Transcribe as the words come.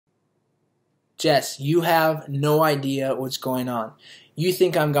Jess, you have no idea what's going on. You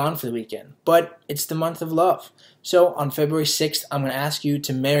think I'm gone for the weekend, but it's the month of love. So on February 6th, I'm going to ask you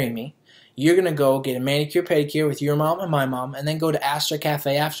to marry me. You're going to go get a manicure, pedicure with your mom and my mom, and then go to Aster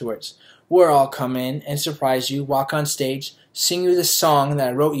Cafe afterwards, where I'll come in and surprise you, walk on stage, sing you the song that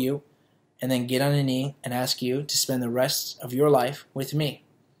I wrote you, and then get on a knee and ask you to spend the rest of your life with me.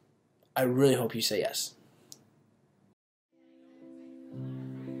 I really hope you say yes.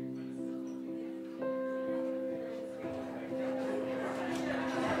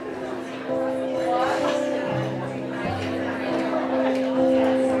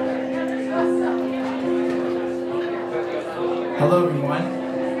 Hello everyone.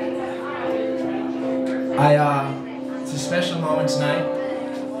 It's a special moment tonight.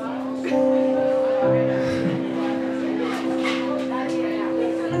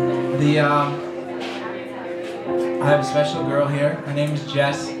 I have a special girl here. Her name is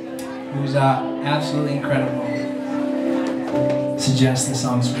Jess, who's absolutely incredible. So Jess, this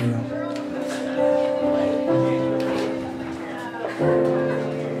song's for you.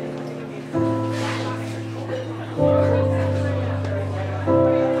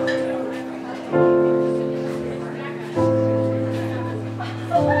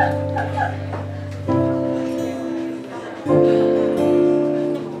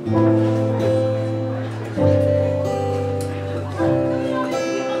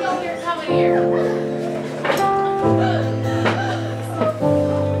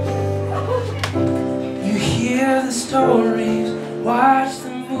 You hear the stories, watch the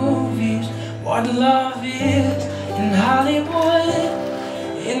movies, what love is in Hollywood.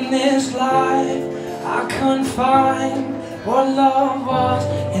 In this life, I couldn't find what love was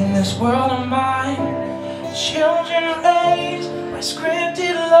in this world of mine. Children raised by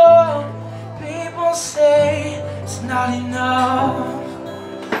scripted love. People say it's not enough.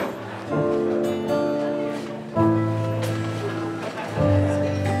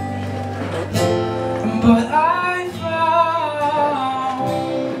 But I found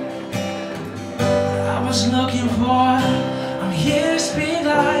what I was looking for. I'm here to speak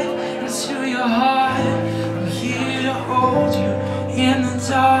life into your heart. I'm here to hold you in the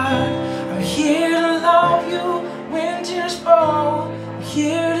dark. I'm here to love you when tears fall. I'm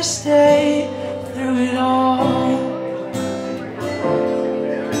here to stay through it all.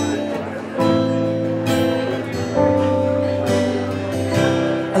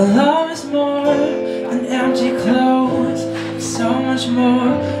 Love is more than empty clothes. It's so much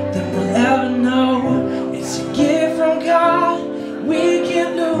more than we'll ever know. It's a gift from God we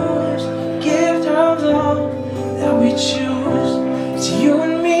can't lose. Gift of love that we choose. It's you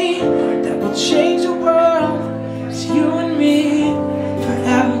and me that will change the world. It's you and me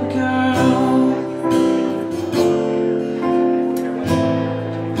forever, girl.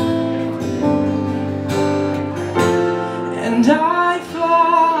 And I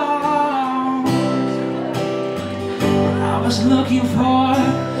found what I was looking for.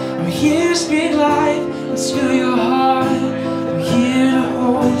 I'm here to speak life into your heart. I'm here to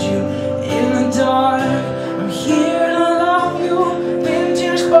hold you in the dark. I'm here to love you when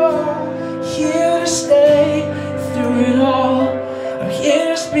tears fall. Here to stay through it all. I'm here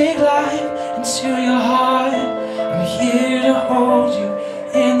to speak life into your heart. I'm here to hold you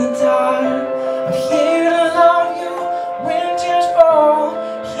in the dark. I'm here to love you when tears fall.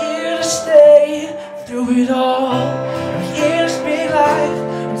 Here to stay through it all. I'm here to speak life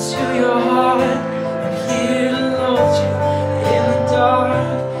into your heart. I'm here to hold you in the dark.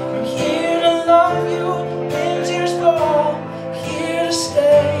 I'm here to love you when tears fall. Here to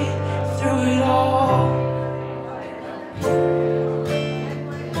stay through it all.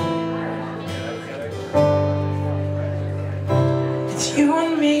 It's you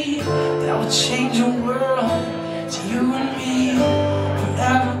and me that will change the world. It's you and me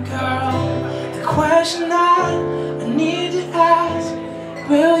forever, girl. The question I need to ask,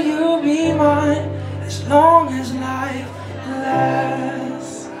 will you be mine as long as life lasts?